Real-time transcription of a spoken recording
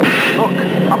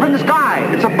Up in the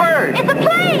sky. It's a bird. It's a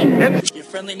plane. It's your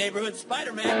friendly neighborhood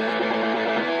Spider-Man.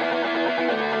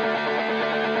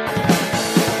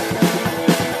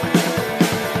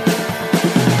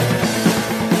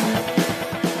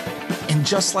 And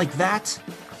just like that,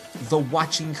 the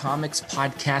Watching Comics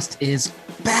podcast is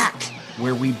back,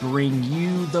 where we bring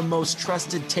you the most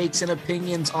trusted takes and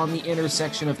opinions on the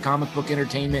intersection of comic book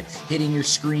entertainment hitting your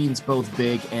screens, both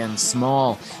big and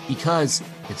small, because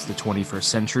it's the 21st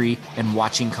century and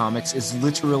watching comics is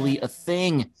literally a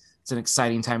thing. It's an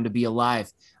exciting time to be alive.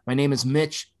 My name is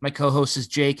Mitch. My co-host is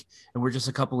Jake, and we're just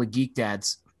a couple of geek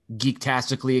dads,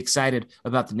 geektastically excited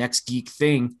about the next geek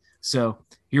thing. So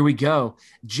here we go.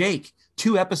 Jake,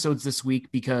 2 episodes this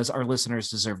week because our listeners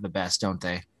deserve the best, don't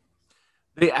they?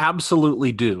 They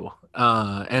absolutely do.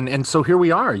 And so here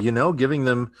we are, giving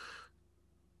them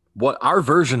what our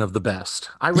version of the best.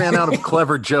 I ran out of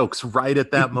clever jokes right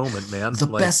at that moment, man. The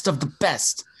best of the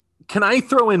best. Can I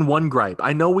throw in one gripe?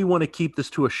 I know we want to keep this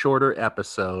to a shorter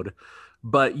episode,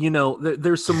 but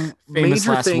there's some famous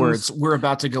major last things. Words. We're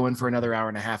about to go in for another hour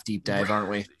and a half deep dive, aren't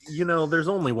we? There's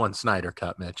only one Snyder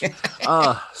Cut, Mitch.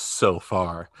 So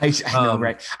far. I know,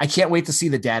 right? I can't wait to see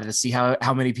the data to see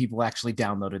how many people actually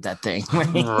downloaded that thing.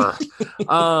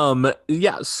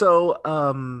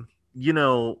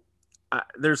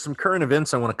 There's some current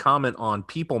events I want to comment on.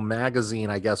 People Magazine,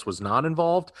 I guess, was not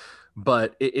involved,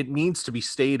 but it needs to be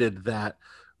stated that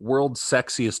World's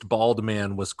Sexiest Bald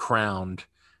Man was crowned.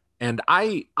 And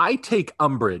I take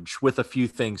umbrage with a few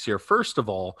things here. First of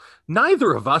all,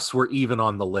 neither of us were even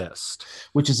on the list,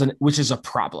 which is a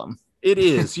problem. It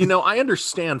is. I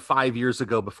understand 5 years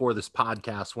ago before this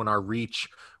podcast when our reach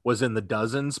was in the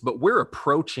dozens, but we're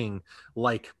approaching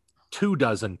like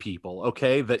 24 people,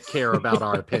 okay, that care about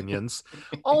our opinions.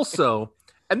 Also,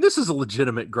 and this is a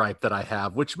legitimate gripe that I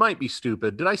have, which might be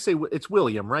stupid. Did I say it's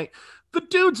William, right? The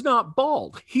dude's not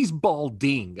bald. He's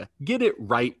balding. Get it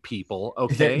right, people,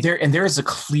 okay? There is a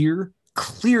clear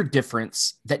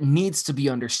difference that needs to be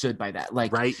understood by that.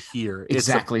 Like right here.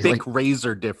 Exactly. It's a thick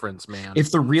razor difference, man.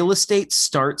 If the real estate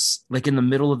starts like in the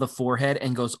middle of the forehead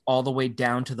and goes all the way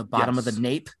down to the bottom of the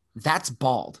nape, that's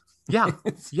bald. Yeah.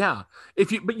 Yeah.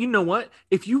 But you know what?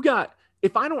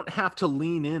 If I don't have to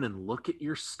lean in and look at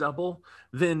your stubble,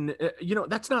 then,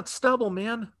 that's not stubble,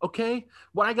 man. Okay.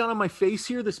 What I got on my face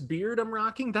here, this beard I'm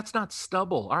rocking, that's not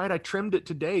stubble. All right. I trimmed it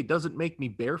today. It doesn't make me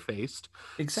barefaced.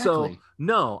 Exactly. So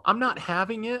no, I'm not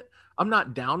having it. I'm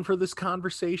not down for this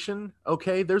conversation.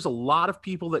 Okay. There's a lot of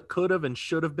people that could have and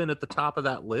should have been at the top of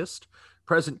that list.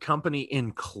 Present company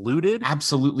included.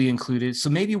 Absolutely included. So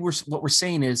maybe what we're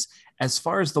saying is, as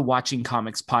far as the Watching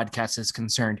Comics podcast is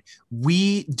concerned,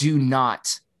 we do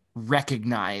not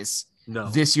recognize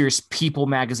this year's People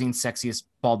Magazine Sexiest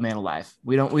Bald Man Alive.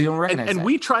 We don't recognize and that.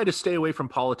 We try to stay away from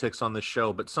politics on this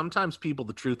show, but sometimes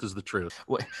the truth is the truth.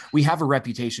 We have a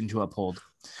reputation to uphold.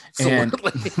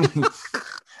 Absolutely. And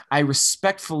I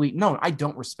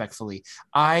don't respectfully.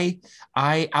 I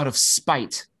out of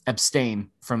spite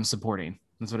abstain from supporting.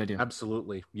 That's what I do.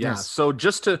 Absolutely. Yeah. Yes. So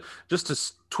just to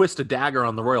twist a dagger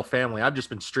on the royal family, I've just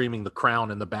been streaming The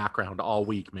Crown in the background all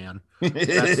week, man.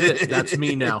 That's it. That's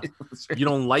me now. Right. You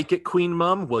don't like it, Queen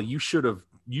Mum? Well, you should have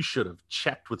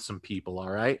checked with some people.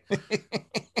 All right.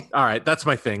 All right. That's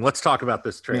my thing. Let's talk about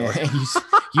this trailer. Yeah,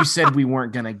 you said we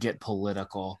weren't going to get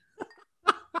political.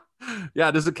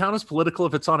 Yeah. Does it count as political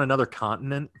if it's on another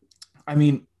continent? I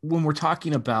mean, when we're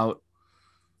talking about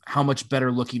how much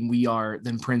better looking we are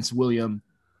than Prince William,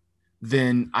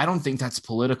 then I don't think that's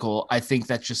political. I think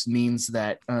that just means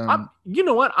that you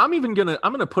know what? I'm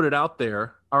gonna put it out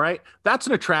there. All right. That's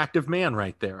an attractive man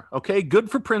right there. Okay. Good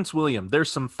for Prince William.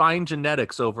 There's some fine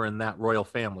genetics over in that royal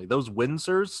family. Those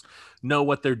Windsors know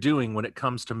what they're doing when it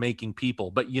comes to making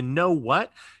people. But you know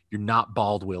what? You're not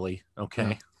bald, Willie.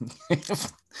 Okay.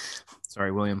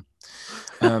 Sorry, William.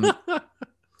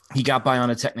 He got by on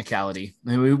a technicality.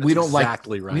 I mean, we don't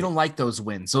exactly right. We don't like those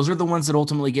wins. Those are the ones that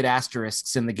ultimately get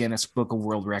asterisks in the Guinness Book of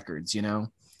World Records,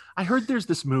 I heard there's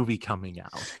this movie coming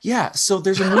out. Yeah, so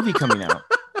there's a movie coming out.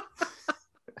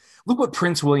 Look what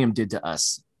Prince William did to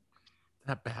us.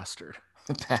 That bastard.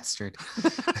 The bastard.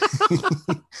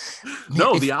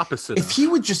 No, the opposite. If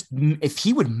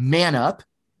he would man up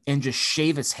and just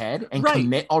shave his head and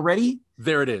commit already.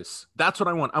 There it is. That's what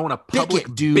I want. I want a public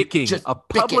bicking, a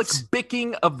public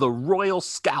bicking of the royal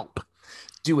scalp.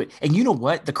 Do it. And you know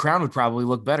what? The crown would probably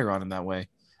look better on him that way.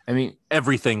 I mean,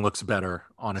 everything looks better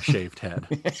on a shaved head.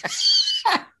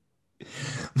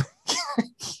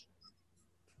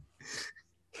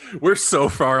 We're so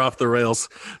far off the rails.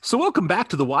 So welcome back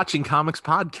to the Watching Comics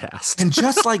podcast. And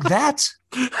just like that,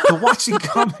 the Watching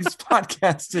Comics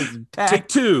podcast is back. Take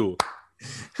two.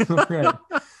 Right.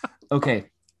 Okay.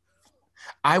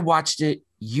 I watched it.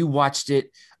 You watched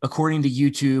it. According to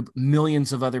YouTube,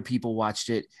 millions of other people watched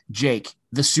it. Jake,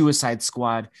 The Suicide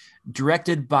Squad,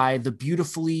 directed by the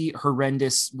beautifully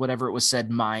horrendous, whatever it was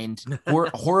said, mind, or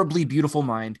horribly beautiful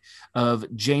mind of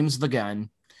James the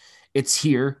Gunn. It's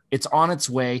here. It's on its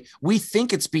way. We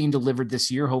think it's being delivered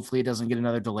this year. Hopefully it doesn't get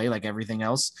another delay like everything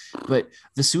else. But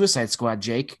The Suicide Squad,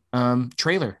 Jake,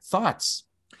 trailer, thoughts?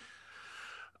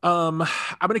 I'm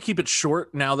going to keep it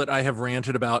short now that I have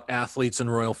ranted about athletes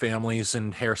and royal families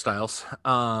and hairstyles.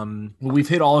 Well, we've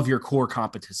hit all of your core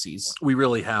competencies. We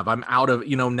really have. I'm out of,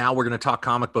 now we're going to talk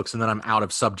comic books and then I'm out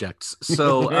of subjects.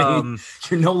 So,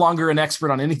 you're no longer an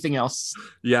expert on anything else.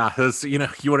 Yeah. You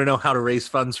want to know how to raise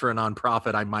funds for a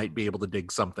nonprofit, I might be able to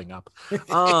dig something up.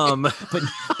 But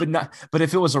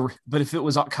if it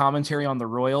was a commentary on the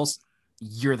Royals,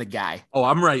 you're the guy. Oh,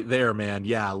 I'm right there, man.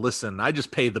 Yeah. Listen, I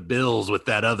just pay the bills with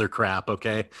that other crap.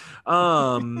 Okay.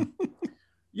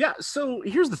 Yeah. So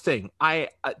here's the thing.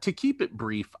 To keep it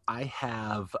brief, I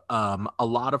have a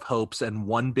lot of hopes and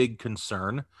one big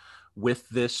concern with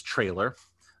this trailer.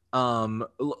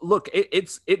 Look,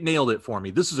 it nailed it for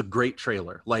me. This is a great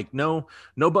trailer. Like no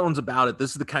bones about it. This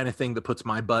is the kind of thing that puts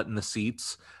my butt in the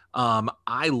seats.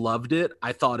 I loved it.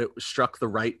 I thought it struck the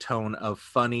right tone of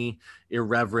funny,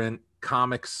 irreverent,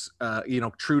 comics,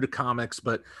 true to comics,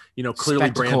 but clearly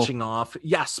Spectacle. branching off.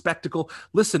 Yeah, spectacle.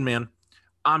 Listen, man,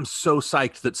 I'm so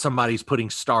psyched that somebody's putting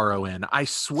Starro in. I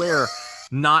swear,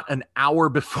 not an hour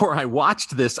before I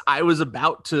watched this, I was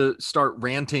about to start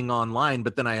ranting online,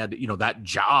 but then I had, that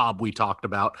job we talked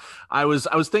about. I was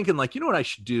thinking like, what I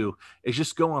should do is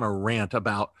just go on a rant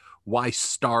about why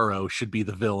Starro should be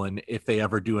the villain if they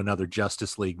ever do another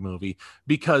Justice League movie,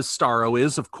 because Starro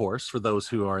is, of course, for those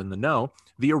who are in the know,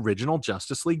 the original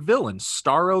Justice League villain,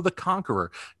 Starro the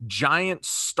Conqueror, giant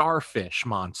starfish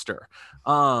monster.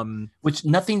 Which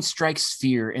nothing strikes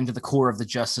fear into the core of the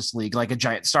Justice League like a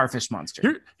giant starfish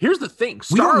monster. Here's the thing.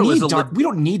 We don't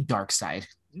Starro need Darkseid.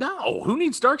 No, who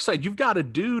needs Darkseid? You've got a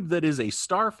dude that is a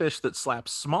starfish that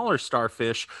slaps smaller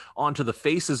starfish onto the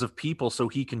faces of people so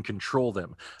he can control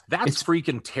them. That's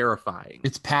freaking terrifying.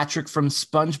 It's Patrick from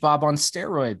SpongeBob on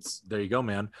steroids. There you go,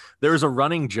 man. There's a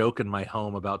running joke in my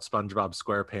home about SpongeBob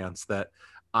SquarePants that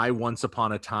I once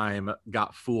upon a time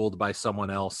got fooled by someone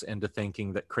else into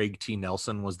thinking that Craig T.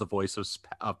 Nelson was the voice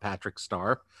of Patrick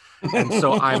Star. And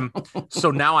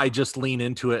so now I just lean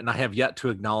into it, and I have yet to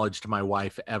acknowledge to my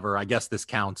wife ever, I guess this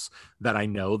counts, that I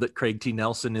know that Craig T.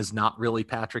 Nelson is not really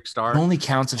Patrick Star. It only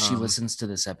counts if she listens to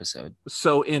this episode.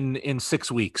 So in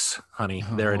 6 weeks, honey,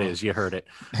 there it is. You heard it.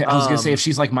 I was going to say, if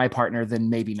she's like my partner, then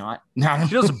maybe not.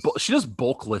 She does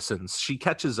bulk listens. She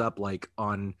catches up like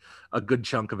on a good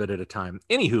chunk of it at a time.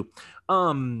 Anywho,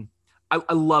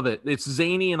 I love it. It's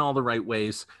zany in all the right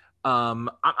ways. I'm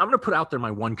going to put out there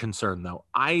my one concern, though.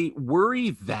 I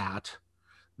worry that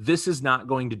this is not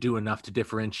going to do enough to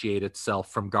differentiate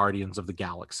itself from Guardians of the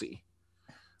Galaxy.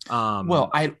 That's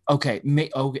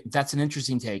an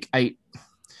interesting take.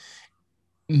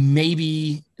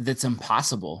 Maybe that's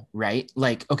impossible, right?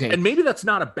 Like, okay. And maybe that's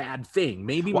not a bad thing.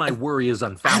 Maybe my worry is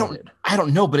unfounded. I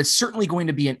don't know, but it's certainly going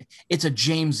to be it's a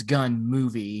James Gunn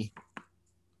movie,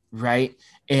 right?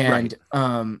 And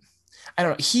I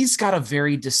don't know. He's got a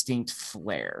very distinct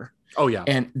flair. Oh yeah.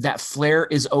 And that flair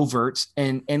is overt,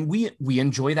 and we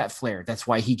enjoy that flair. That's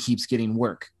why he keeps getting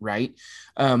work, right?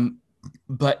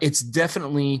 But it's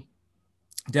definitely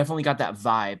got that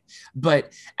vibe.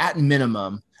 But at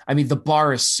minimum, I mean, the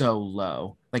bar is so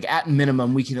low. Like at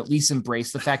minimum, we can at least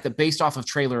embrace the fact that based off of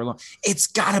trailer alone, it's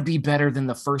got to be better than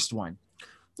the first one.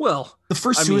 Well, the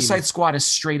first Suicide Squad is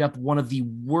straight up one of the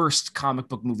worst comic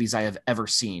book movies I have ever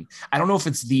seen. I don't know if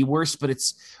it's the worst, but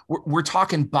we're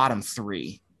talking bottom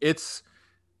 3. It's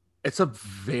a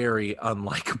very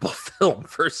unlikable film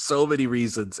for so many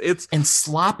reasons. It's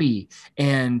sloppy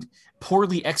and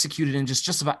poorly executed in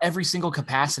just about every single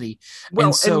capacity.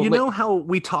 Well, and you know how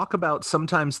we talk about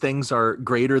sometimes things are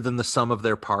greater than the sum of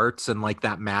their parts, and like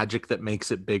that magic that makes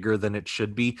it bigger than it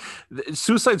should be.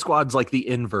 Suicide Squad's like the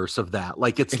inverse of that.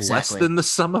 Like it's less than the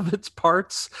sum of its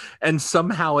parts, and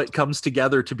somehow it comes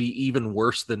together to be even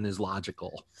worse than is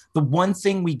logical. The one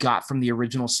thing we got from the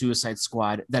original Suicide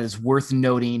Squad that is worth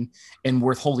noting and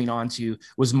worth holding on to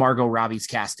was Margot Robbie's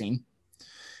casting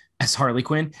as Harley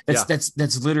Quinn.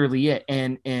 That's literally it.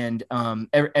 And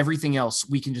everything else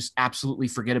we can just absolutely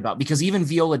forget about, because even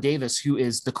Viola Davis, who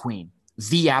is the queen,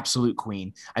 the absolute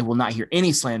queen, I will not hear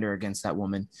any slander against that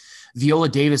woman. Viola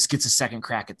Davis gets a second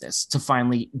crack at this to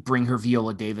finally bring her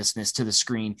Viola Davisness to the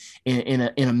screen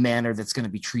in a manner that's going to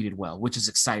be treated well, which is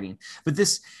exciting. But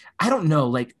this, I don't know,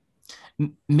 like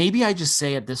maybe I just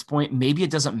say at this point, maybe it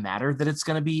doesn't matter that it's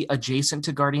going to be adjacent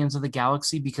to Guardians of the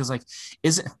Galaxy, because like,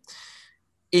 is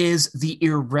the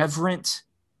irreverent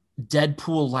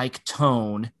Deadpool-like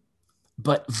tone,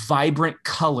 but vibrant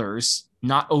colors,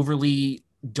 not overly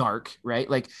dark, right?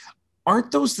 Like,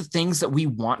 aren't those the things that we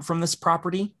want from this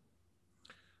property?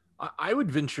 I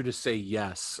would venture to say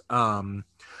yes. I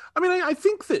mean, I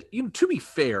think that, to be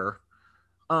fair,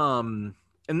 and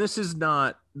this is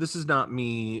not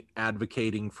me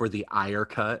advocating for the Ayer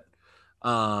cut.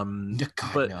 God,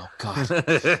 but no, God.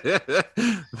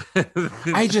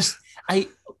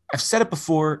 I've said it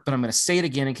before, but I'm going to say it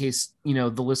again in case, the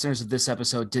listeners of this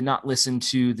episode did not listen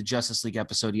to the Justice League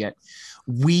episode yet.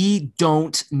 We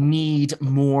don't need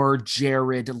more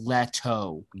Jared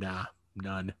Leto. Nah,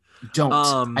 none. Don't.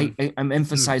 I'm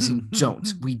emphasizing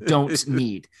don't. We don't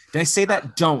need. Did I say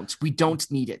that? Don't. We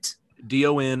don't need it.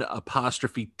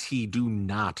 DON''T, do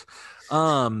not.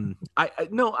 I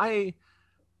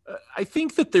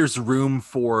think that there's room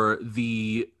for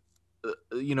the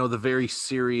the very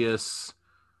serious,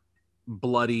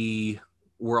 bloody,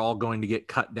 we're all going to get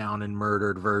cut down and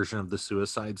murdered version of the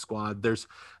Suicide Squad. There's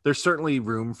certainly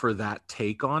room for that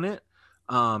take on it.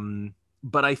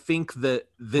 But I think that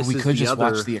this we is could the just other...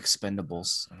 watch The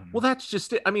Expendables. Well, that's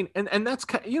just it. I mean, and that's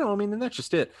and that's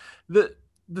just it.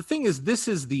 The thing is, this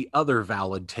is the other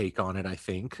valid take on it, I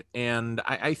think, and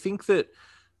I think that,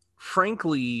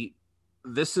 frankly,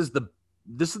 this is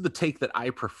the take that I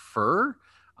prefer.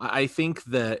 I think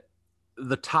that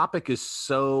the topic is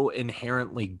so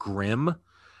inherently grim,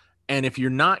 and if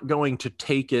you're not going to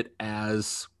take it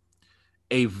as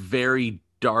a very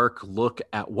dark look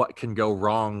at what can go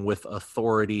wrong with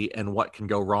authority and what can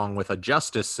go wrong with a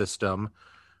justice system,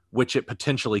 which it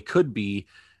potentially could be,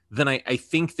 then I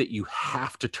think that you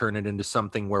have to turn it into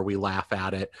something where we laugh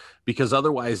at it, because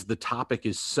otherwise the topic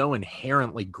is so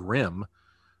inherently grim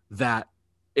that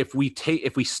if we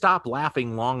stop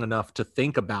laughing long enough to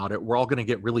think about it, we're all going to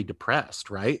get really depressed,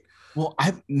 right? Well,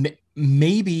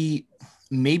 maybe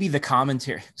the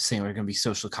commentary, saying we're going to be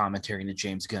social commentary in a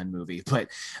James Gunn movie, but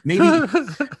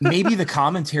maybe the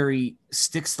commentary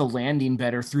sticks the landing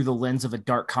better through the lens of a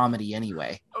dark comedy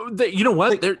anyway. You know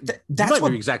what? Like, that's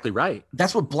what you're exactly right.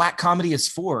 That's what black comedy is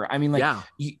for. I mean, like, yeah.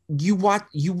 you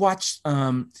watch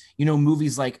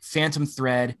movies like Phantom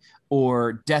Thread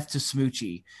or Death to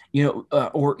Smoochie,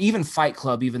 or even Fight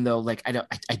Club, even though like I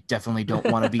definitely don't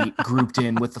want to be grouped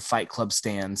in with the Fight Club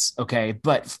stands. Okay.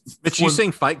 But you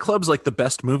saying Fight Club's like the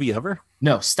best movie ever?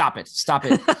 No, stop it.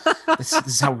 This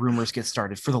is how rumors get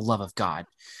started, for the love of God.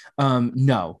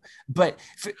 No, but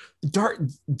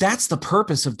that's the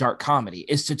purpose of dark comedy,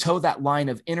 is to toe that line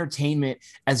of entertainment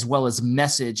as well as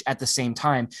message at the same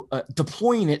time,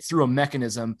 deploying it through a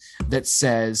mechanism that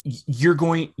says you're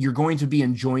going to be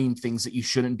enjoying things that you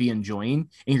shouldn't be enjoying,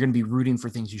 and you're going to be rooting for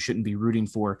things you shouldn't be rooting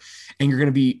for, and you're going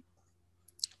to be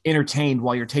entertained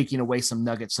while you're taking away some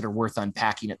nuggets that are worth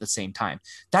unpacking at the same time.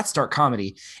 That's dark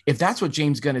comedy. If that's what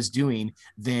James Gunn is doing,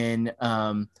 then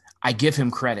I give him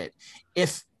credit.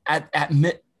 If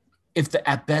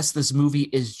at best this movie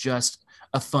is just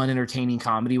a fun, entertaining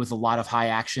comedy with a lot of high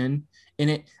action in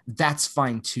it, that's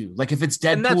fine too. Like if it's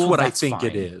Deadpool, and that's what I think fine.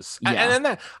 It is. Yeah. And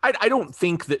that, I don't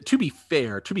think that, to be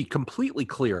fair, to be completely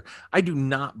clear, I do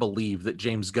not believe that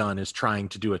James Gunn is trying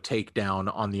to do a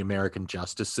takedown on the American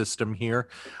justice system here.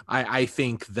 I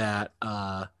think that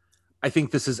I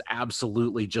think this is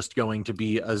absolutely just going to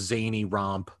be a zany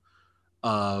romp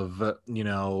of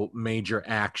major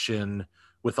action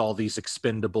with all these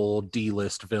expendable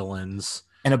D-list villains,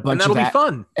 and that'll be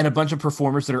fun, and a bunch of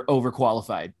performers that are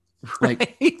overqualified.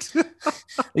 Like,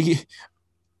 like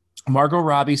Margot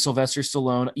Robbie, Sylvester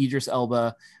Stallone, Idris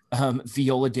Elba,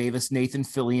 Viola Davis, Nathan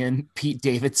Fillion, Pete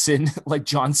Davidson, like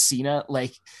John Cena.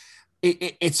 Like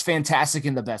it's fantastic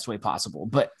in the best way possible.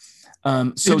 But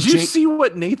so did you see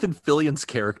what Nathan Fillion's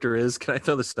character is? Can I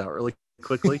throw this out really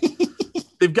quickly?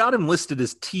 They've got him listed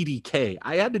as TDK.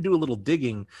 I had to do a little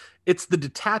digging. It's the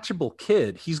detachable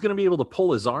kid. He's going to be able to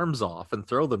pull his arms off and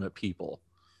throw them at people,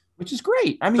 which is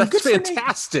great. I mean, that's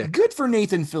fantastic. Good for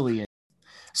Nathan Fillion.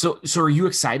 So are you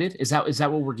excited? Is that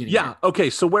what we're getting? Yeah. At? Okay.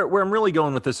 So where I'm really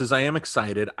going with this is I am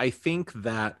excited. I think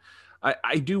that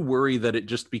I do worry that it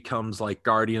just becomes like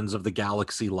Guardians of the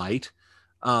Galaxy light.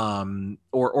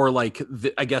 Or like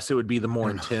I guess it would be the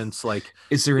more intense. Like,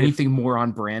 is there anything more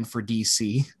on brand for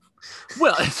DC?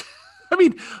 Well, I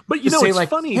mean, but it's like,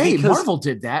 funny. Hey, because Marvel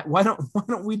did that. Why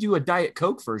don't we do a Diet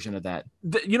Coke version of that?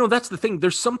 That's the thing.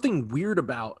 There's something weird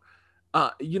about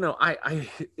I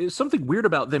there's something weird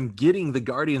about them getting the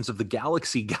Guardians of the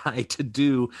Galaxy guy to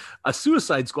do a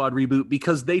Suicide Squad reboot,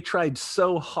 because they tried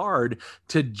so hard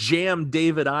to jam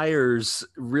David Ayer's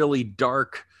really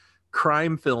dark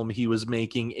crime film he was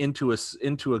making into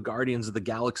a Guardians of the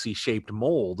Galaxy shaped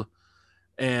mold.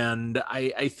 And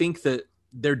I think that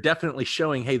they're definitely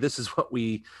showing, hey, this is what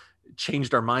we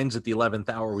changed our minds at the 11th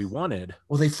hour we wanted.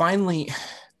 Well, they finally,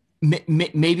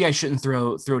 maybe I shouldn't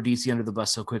throw DC under the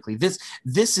bus so quickly. This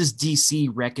is DC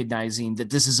recognizing that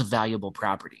this is a valuable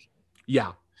property.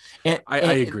 Yeah, and I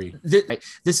agree.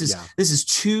 This is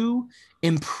too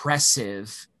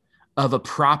impressive of a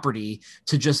property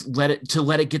to just let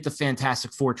it get the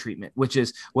Fantastic Four treatment, which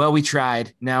is, well, we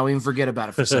tried, now we can forget about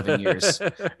it for 7 years.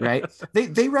 Right?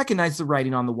 They recognize the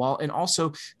writing on the wall. And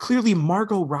also clearly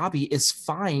Margot Robbie is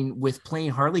fine with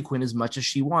playing Harley Quinn as much as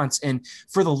she wants. And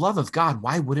for the love of God,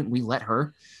 why wouldn't we let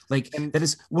her? That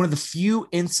is one of the few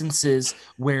instances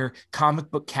where comic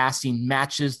book casting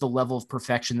matches the level of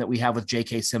perfection that we have with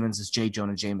J.K. Simmons as J.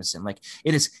 Jonah Jameson. Like,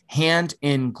 it is hand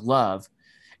in glove.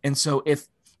 And so if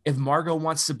Margot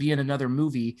wants to be in another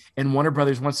movie and Warner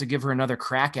Brothers wants to give her another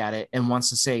crack at it and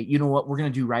wants to say, you know what, we're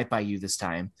going to do right by you this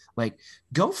time, like,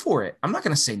 go for it. I'm not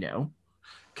going to say no.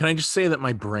 Can I just say that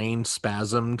my brain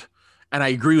spasmed? And I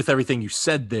agree with everything you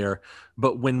said there.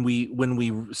 But when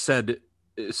we said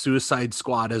Suicide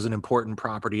Squad as an important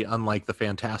property, unlike the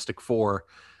Fantastic Four,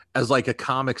 as like a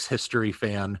comics history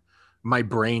fan, my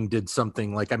brain did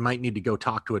something like I might need to go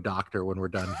talk to a doctor when we're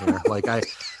done here. Like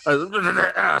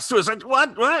suicide,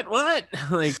 what? Like,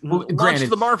 well,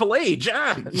 granted, the Marvel Age.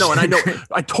 No, and I know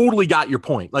I totally got your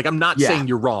point. Like, I'm not saying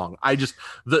you're wrong. I just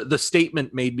the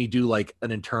statement made me do like an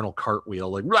internal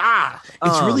cartwheel. Like,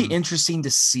 it's really interesting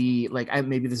to see. Like,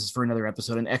 maybe this is for another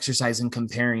episode, an exercise in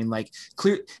comparing like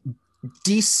clear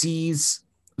DC's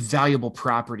valuable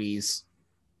properties.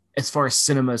 As far as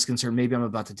cinema is concerned, maybe I'm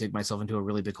about to dig myself into a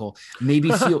really big hole.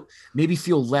 Maybe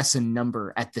feel less in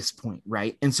number at this point,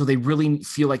 right? And so they really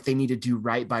feel like they need to do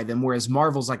right by them. Whereas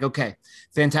Marvel's like, okay,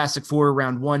 Fantastic Four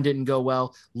round 1 didn't go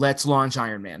well. Let's launch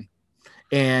Iron Man,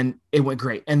 and it went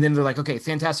great. And then they're like, okay,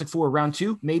 Fantastic Four round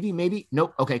 2, maybe,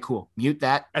 nope. Okay, cool. Mute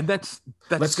that. And that's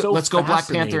let's go Black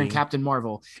Panther and Captain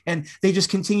Marvel, and they just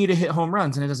continue to hit home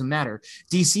runs, and it doesn't matter.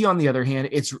 DC, on the other hand,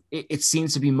 it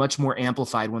seems to be much more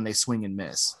amplified when they swing and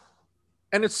miss.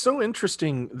 And it's so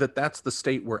interesting that that's the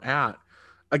state we're at.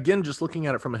 Again, just looking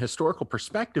at it from a historical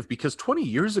perspective, because 20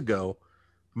 years ago,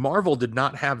 Marvel did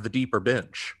not have the deeper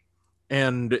bench.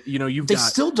 And, they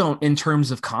still don't in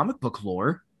terms of comic book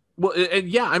lore. Well,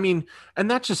 yeah, I mean, and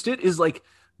that's just it is like,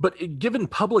 but given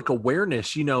public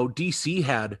awareness, DC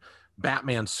had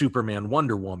Batman, Superman,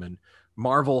 Wonder Woman.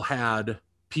 Marvel had,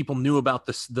 people knew about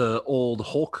the old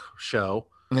Hulk show.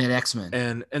 And they had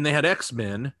X-Men. And they had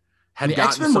X-Men. Had gotten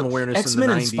X-Men, some awareness X-Men in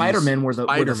the 90s. And Spider-Man were the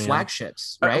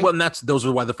flagships, right? Well, and those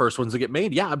are why the first ones that get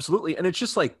made. Yeah, absolutely. And it's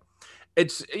just like,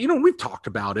 it's, we've talked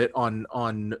about it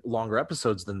on longer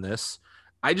episodes than this.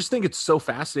 I just think it's so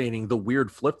fascinating, the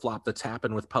weird flip-flop that's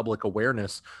happened with public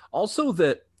awareness. Also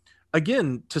that,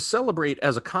 again, to celebrate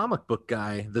as a comic book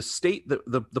guy, the state,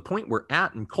 the point we're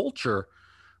at in culture,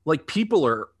 like, people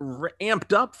are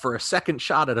amped up for a second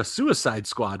shot at a Suicide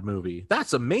Squad movie.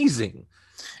 That's amazing.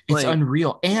 It's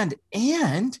unreal. And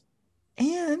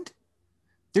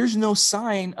there's no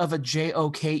sign of a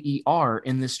Joker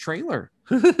in this trailer.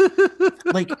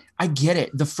 Like, I get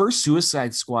it. The first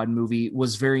Suicide Squad movie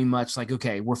was very much like,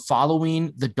 okay, we're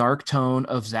following the dark tone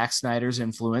of Zack Snyder's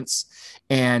influence,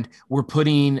 and we're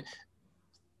putting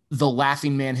the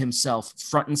Laughing Man himself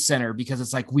front and center, because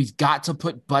it's like, we've got to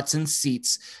put butts in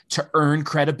seats to earn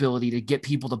credibility, to get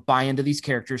people to buy into these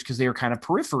characters, because they were kind of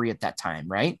periphery at that time,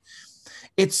 right?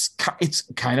 It's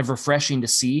kind of refreshing to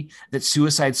see that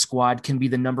Suicide Squad can be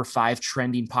the number 5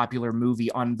 trending popular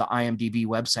movie on the IMDb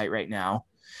website right now,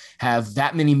 have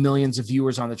that many millions of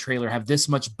viewers on the trailer, have this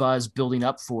much buzz building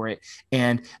up for it,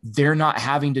 and they're not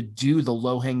having to do the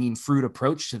low-hanging fruit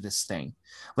approach to this thing.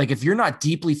 Like, if you're not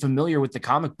deeply familiar with the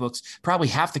comic books, probably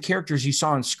half the characters you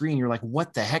saw on screen, you're like,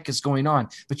 what the heck is going on?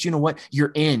 But you know what?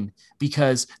 You're in,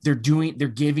 because they're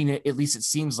giving it, at least it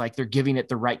seems like they're giving it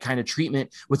the right kind of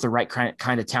treatment with the right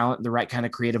kind of talent, the right kind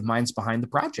of creative minds behind the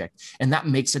project. And that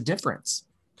makes a difference.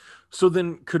 So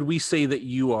then could we say that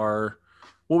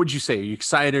what would you say? Are you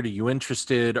excited? Are you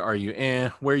interested? Are you,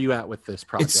 where are you at with this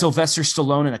project? It's Sylvester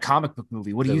Stallone in a comic book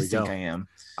movie. What do you think I am?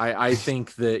 I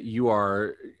think that you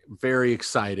are very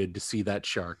excited to see that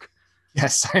shark.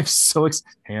 Yes, I'm so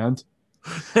excited.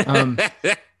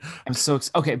 I'm so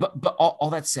okay, but all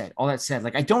that said,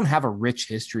 like I don't have a rich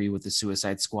history with the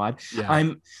Suicide Squad.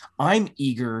 Yeah. I'm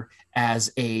eager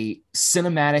as a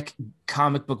cinematic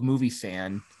comic book movie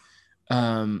fan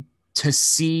to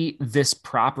see this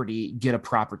property get a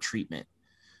proper treatment.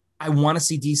 I want to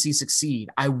see DC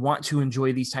succeed. I want to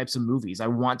enjoy these types of movies. I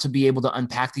want to be able to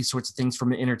unpack these sorts of things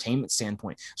from an entertainment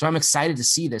standpoint. So I'm excited to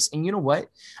see this. And you know what?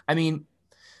 I mean,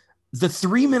 the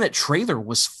 3-minute trailer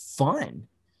was fun.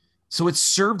 So it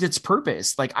served its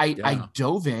purpose. Like I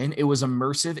dove in, it was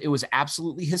immersive. It was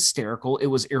absolutely hysterical. It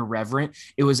was irreverent.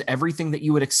 It was everything that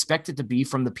you would expect it to be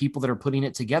from the people that are putting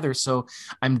it together. So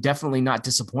I'm definitely not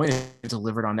disappointed it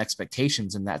delivered on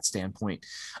expectations in that standpoint.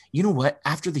 You know what?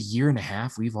 After the year and a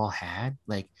half we've all had,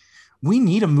 like, we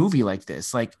need a movie like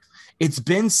this. Like, it's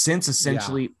been since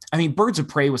essentially, I mean, Birds of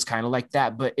Prey was kind of like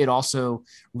that, but it also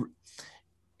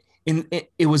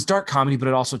it was dark comedy, but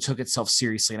it also took itself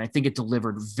seriously. And I think it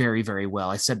delivered very, very well.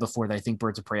 I said before that I think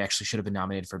Birds of Prey actually should have been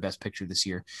nominated for Best Picture this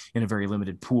year in a very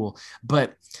limited pool.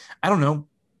 But I don't know.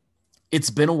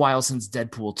 It's been a while since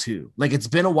Deadpool 2. Like, it's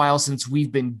been a while since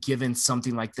we've been given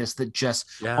something like this that just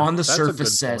on the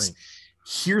surface says,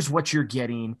 here's what you're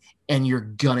getting, and you're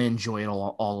going to enjoy it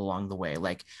all along the way.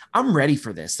 Like, I'm ready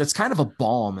for this. That's kind of a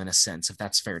balm in a sense, if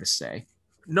that's fair to say.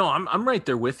 No, I'm right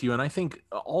there with you. And I think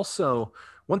also,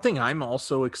 one thing I'm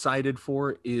also excited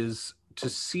for is to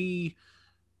see,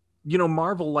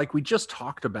 Marvel, like we just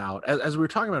talked about, as we were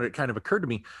talking about, it kind of occurred to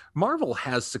me, Marvel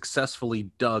has successfully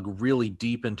dug really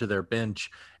deep into their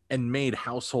bench and made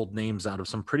household names out of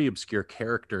some pretty obscure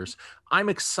characters. I'm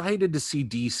excited to see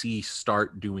DC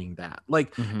start doing that.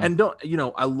 Like, and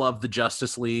I love the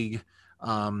Justice League.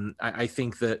 I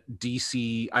think that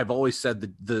DC, I've always said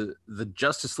that the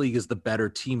Justice League is the better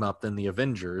team up than the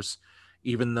Avengers,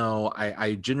 even though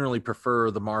I generally prefer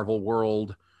the Marvel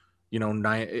world,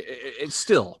 it's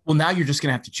still. Well, now you're just going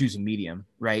to have to choose a medium,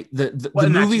 right? The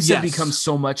movies have become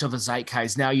so much of a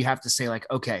zeitgeist. Now you have to say, like,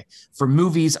 okay, for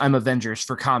movies, I'm Avengers.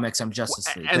 For comics, I'm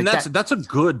Justice League. And like that's a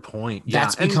good point.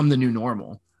 That's become the new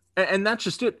normal. And that's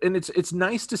just it. And it's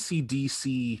nice to see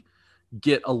DC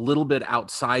get a little bit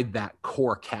outside that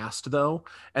core cast, though,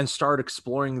 and start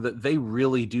exploring that they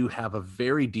really do have a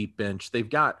very deep bench. They've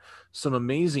got some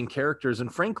amazing characters.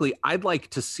 And frankly, I'd like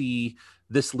to see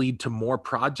this lead to more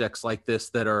projects like this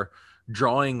that are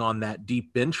drawing on that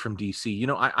deep bench from DC.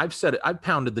 I've said it, I've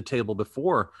pounded the table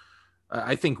before.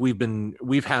 I think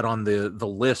we've had on the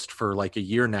list for like a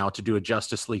year now to do a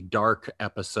Justice League Dark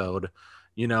episode.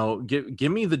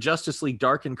 Give me the Justice League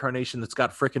Dark incarnation that's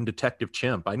got frickin' Detective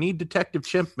Chimp. I need Detective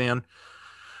Chimp, man.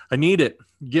 I need it.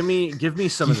 Give me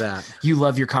some of that. You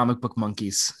love your comic book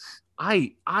monkeys.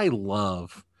 I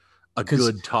love a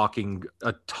good talking.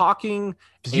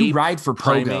 You ride for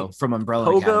Pogo from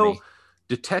Umbrella Academy.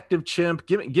 Detective Chimp.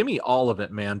 Give me all of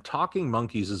it, man. Talking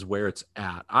monkeys is where it's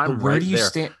at. Where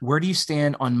do you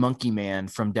stand on Monkey Man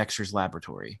from Dexter's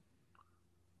Laboratory?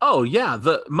 Oh yeah,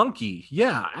 the monkey.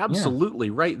 Yeah, absolutely.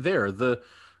 Yeah. Right there.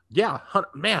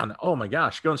 Man. Oh my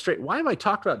gosh, going straight. Why have I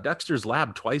talked about Dexter's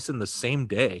Lab twice in the same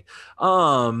day?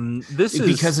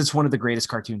 Because it's one of the greatest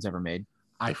cartoons ever made.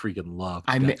 I freaking love.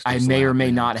 I may or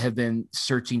may not have been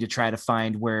searching to try to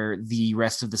find where the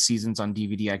rest of the seasons on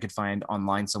DVD I could find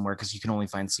online somewhere, because you can only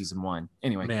find season 1.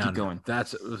 Anyway, man, keep going.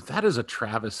 That is a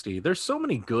travesty. There's so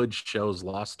many good shows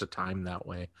lost to time that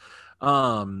way.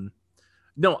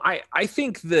 No, I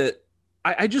think that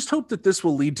I just hope that this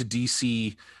will lead to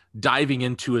DC diving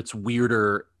into its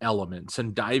weirder elements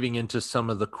and diving into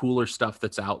some of the cooler stuff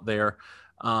that's out there.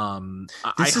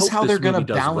 This is how they're going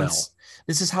to balance.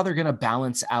 This is how they're going to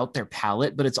balance out their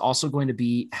palette, but it's also going to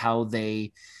be how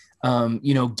they,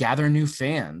 gather new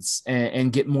fans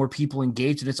and get more people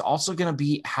engaged. And it's also going to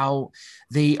be how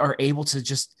they are able to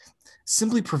just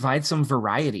simply provide some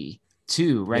variety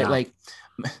too, right? Yeah. Like,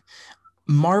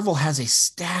 Marvel has a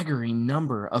staggering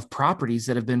number of properties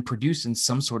that have been produced in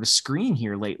some sort of screen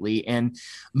here lately, and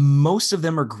most of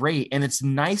them are great. And it's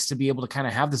nice to be able to kind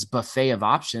of have this buffet of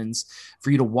options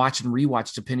for you to watch and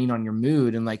rewatch depending on your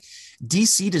mood. And like,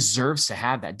 DC deserves to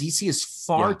have that. DC is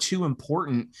far too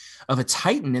important of a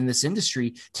titan in this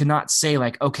industry to not say,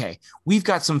 like, okay, we've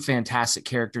got some fantastic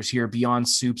characters here beyond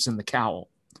Soups and the Cowl.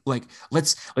 Like,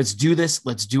 let's do this.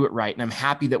 Let's do it right. And I'm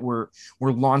happy that we're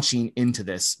launching into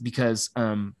this, because I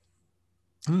don't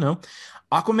know,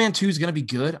 Aquaman 2 is going to be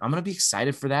good. I'm going to be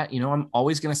excited for that. I'm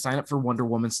always going to sign up for Wonder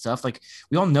Woman stuff. Like,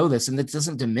 we all know this, and it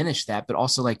doesn't diminish that, but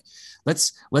also, like,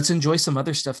 let's enjoy some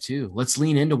other stuff too. Let's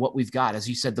lean into what we've got. As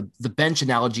you said, the bench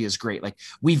analogy is great. Like,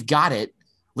 we've got it.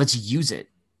 Let's use it.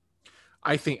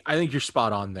 I think you're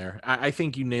spot on there. I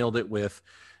think you nailed it with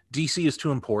DC is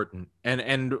too important,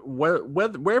 and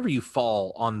wherever you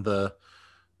fall on the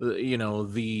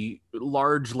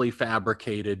largely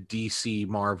fabricated DC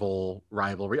Marvel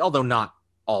rivalry, although not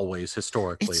always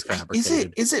historically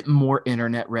fabricated. Is it more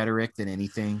internet rhetoric than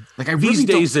anything? Like these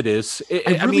days it is.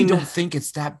 I mean, don't think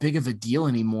it's that big of a deal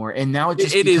anymore. And now it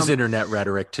is internet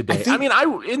rhetoric today. I mean,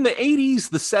 in the 80s,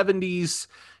 the 70s,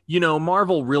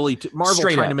 Marvel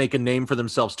trying to make a name for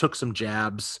themselves took some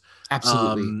jabs.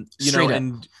 Absolutely.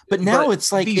 But now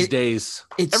it's like these days,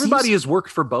 everybody has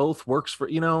worked for both,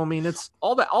 it's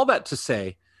all that to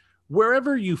say,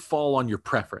 wherever you fall on your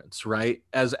preference, right?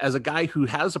 As a guy who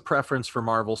has a preference for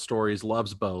Marvel stories,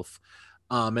 loves both,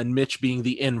 and Mitch being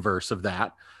the inverse of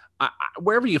that,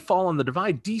 wherever you fall on the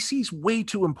divide, DC's way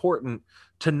too important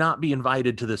to not be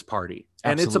invited to this party.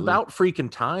 And Absolutely. It's about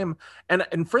freaking time.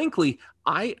 And frankly,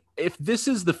 if this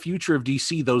is the future of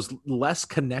DC, those less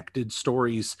connected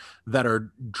stories that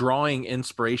are drawing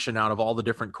inspiration out of all the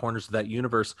different corners of that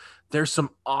universe, there's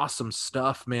some awesome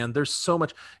stuff, man. There's so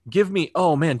much. Give me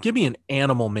an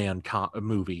Animal Man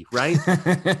movie, right?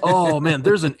 Oh man,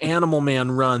 there's an Animal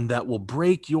Man run that will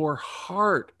break your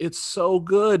heart. It's so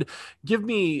good. Give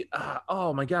me,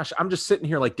 oh my gosh, I'm just sitting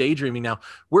here like daydreaming now.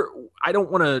 I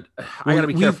gotta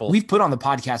be careful. We've put on the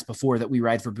podcast before that we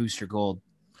ride for Booster Gold.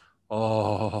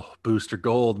 Oh, Booster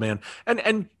Gold, man.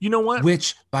 And you know what?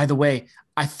 Which, by the way,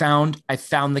 I found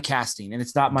the casting, and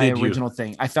it's not my original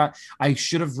thing. I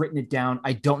should have written it down.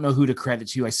 I don't know who to credit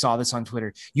to. I saw this on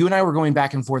Twitter. You and I were going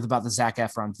back and forth about the Zac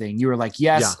Efron thing. You were like,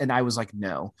 yes. Yeah. And I was like,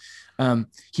 no.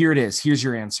 Here it is. Here's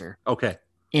your answer. Okay.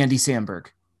 Andy Samberg.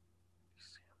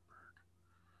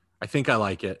 I think I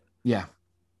like it. Yeah.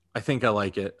 I think I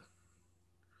like it.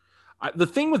 The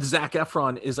thing with Zac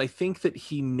Efron is I think that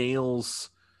he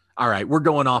nails... All right, we're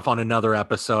going off on another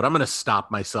episode. I'm going to stop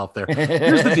myself there.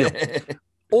 Here's the deal.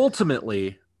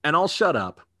 Ultimately, and I'll shut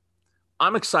up,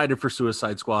 I'm excited for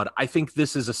Suicide Squad. I think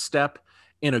this is a step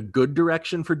in a good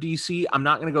direction for DC. I'm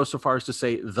not going to go so far as to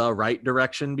say the right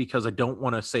direction, because I don't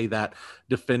want to say that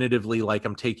definitively, like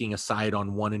I'm taking a side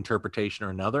on one interpretation or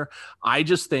another. I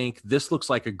just think this looks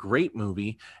like a great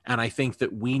movie, and I think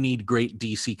that we need great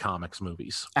DC Comics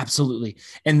movies. Absolutely.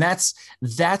 And that's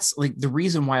like the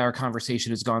reason why our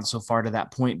conversation has gone so far to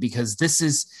that point, because this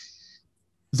is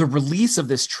the release of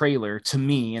this trailer to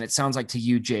me, and it sounds like to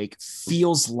you, Jake,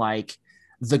 feels like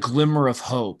the glimmer of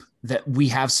hope that we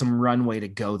have some runway to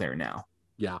go there now.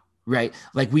 Yeah. Right.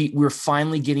 Like we're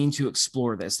finally getting to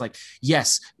explore this. Like,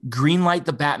 yes, greenlight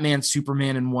the Batman,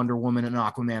 Superman, and Wonder Woman and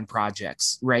Aquaman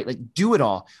projects, right? Like, do it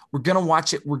all. We're going to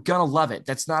watch it. We're going to love it.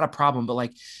 That's not a problem, but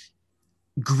like,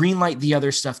 greenlight the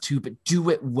other stuff too, but do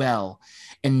it well.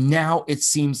 And now it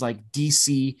seems like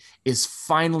DC is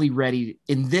finally ready,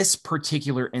 in this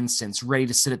particular instance, ready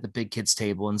to sit at the big kids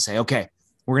table and say, okay,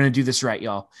 we're going to do this right,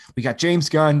 y'all. We got James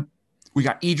Gunn. We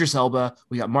got Idris Elba.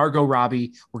 We got Margot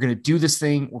Robbie. We're going to do this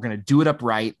thing. We're going to do it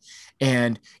upright,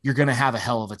 and you're going to have a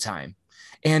hell of a time.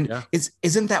 And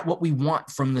isn't that what we want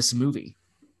from this movie?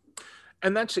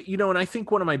 And that's, and I think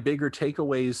one of my bigger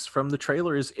takeaways from the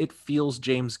trailer is it feels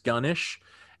James Gunnish.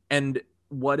 And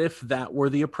what if that were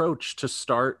the approach, to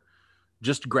start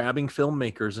just grabbing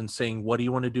filmmakers and saying, what do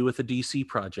you want to do with a DC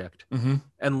project? Mm-hmm.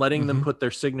 And letting them put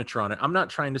their signature on it. I'm not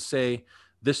trying to say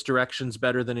this direction's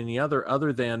better than any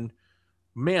other than,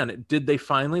 man, did they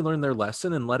finally learn their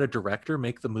lesson and let a director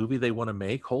make the movie they want to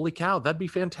make? Holy cow, that'd be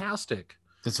fantastic.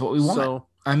 That's what we want. So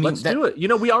let's do it.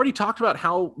 We already talked about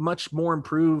how much more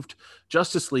improved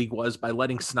Justice League was by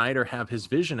letting Snyder have his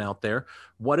vision out there.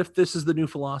 What if this is the new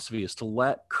philosophy, is to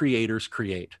let creators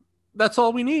create? That's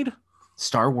all we need.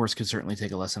 Star Wars could certainly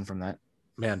take a lesson from that.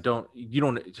 Man, don't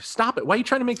stop it. Why are you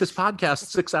trying to make this podcast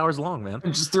 6 hours long, man?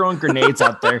 I'm just throwing grenades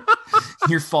out there.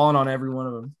 You're falling on every one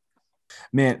of them.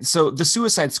 Man, so the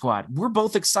Suicide Squad, we're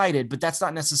both excited, but that's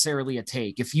not necessarily a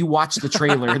take. If you watch the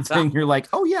trailer, then you're like,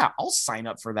 oh yeah, I'll sign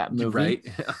up for that movie. Right.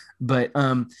 But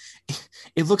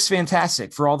it looks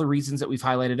fantastic for all the reasons that we've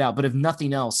highlighted out. But if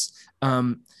nothing else,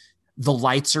 the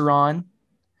lights are on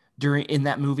in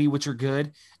that movie, which are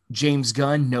good. James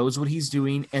Gunn knows what he's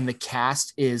doing, and the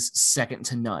cast is second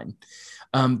to none.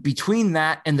 Between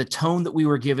that and the tone that we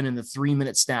were given in the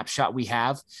 3-minute snapshot we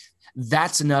have,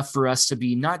 that's enough for us to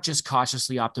be not just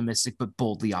cautiously optimistic, but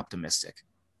boldly optimistic.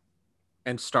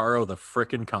 And Starro the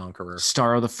frickin' Conqueror.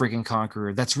 Starro the frickin'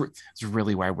 Conqueror. That's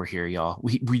really why we're here, y'all.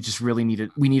 We just really need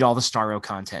it. We need all the Starro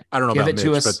content. I don't know about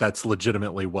Mitch, but that's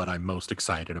legitimately what I'm most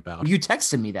excited about. You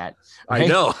texted me that. Right? I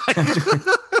know.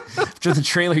 After the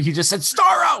trailer, you just said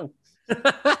Starro.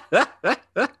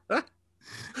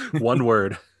 One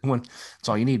word. That's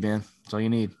all you need, man. That's all you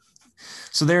need.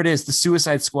 So there it is, the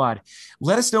Suicide Squad.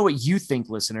 Let us know what you think,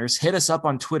 listeners. Hit us up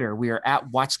on Twitter. We are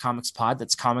at Watch Comics Pod.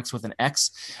 That's comics with an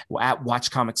X, at Watch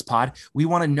Comics Pod. We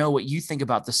want to know what you think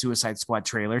about the Suicide Squad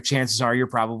trailer. Chances are you're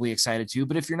probably excited too,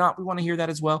 but if you're not, we want to hear that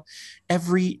as well.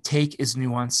 Every take is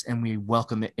nuanced, and we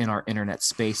welcome it in our internet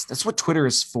space. That's what Twitter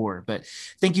is for. But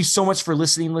thank you so much for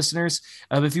listening, listeners.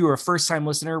 If you are a first-time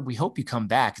listener, we hope you come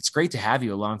back. It's great to have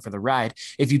you along for the ride.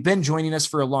 If you've been joining us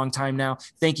for a long time now,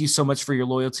 thank you so much for your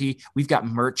loyalty. We've got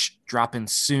merch dropping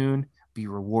soon. Be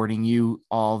rewarding you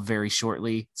all very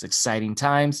shortly. It's exciting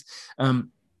times.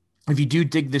 If you do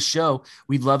dig this show,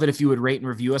 we'd love it if you would rate and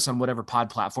review us on whatever pod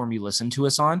platform you listen to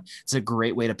us on. It's a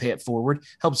great way to pay it forward,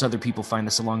 helps other people find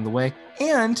us along the way.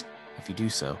 And if you do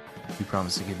so, we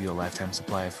promise to give you a lifetime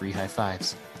supply of free high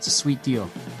fives. It's a sweet deal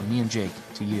from me and Jake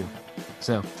to you.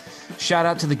 So shout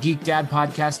out to the Geek Dad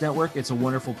Podcast Network. It's a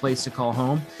wonderful place to call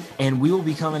home. And we will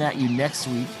be coming at you next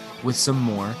week with some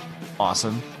more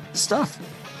awesome stuff.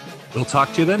 We'll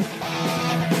talk to you then.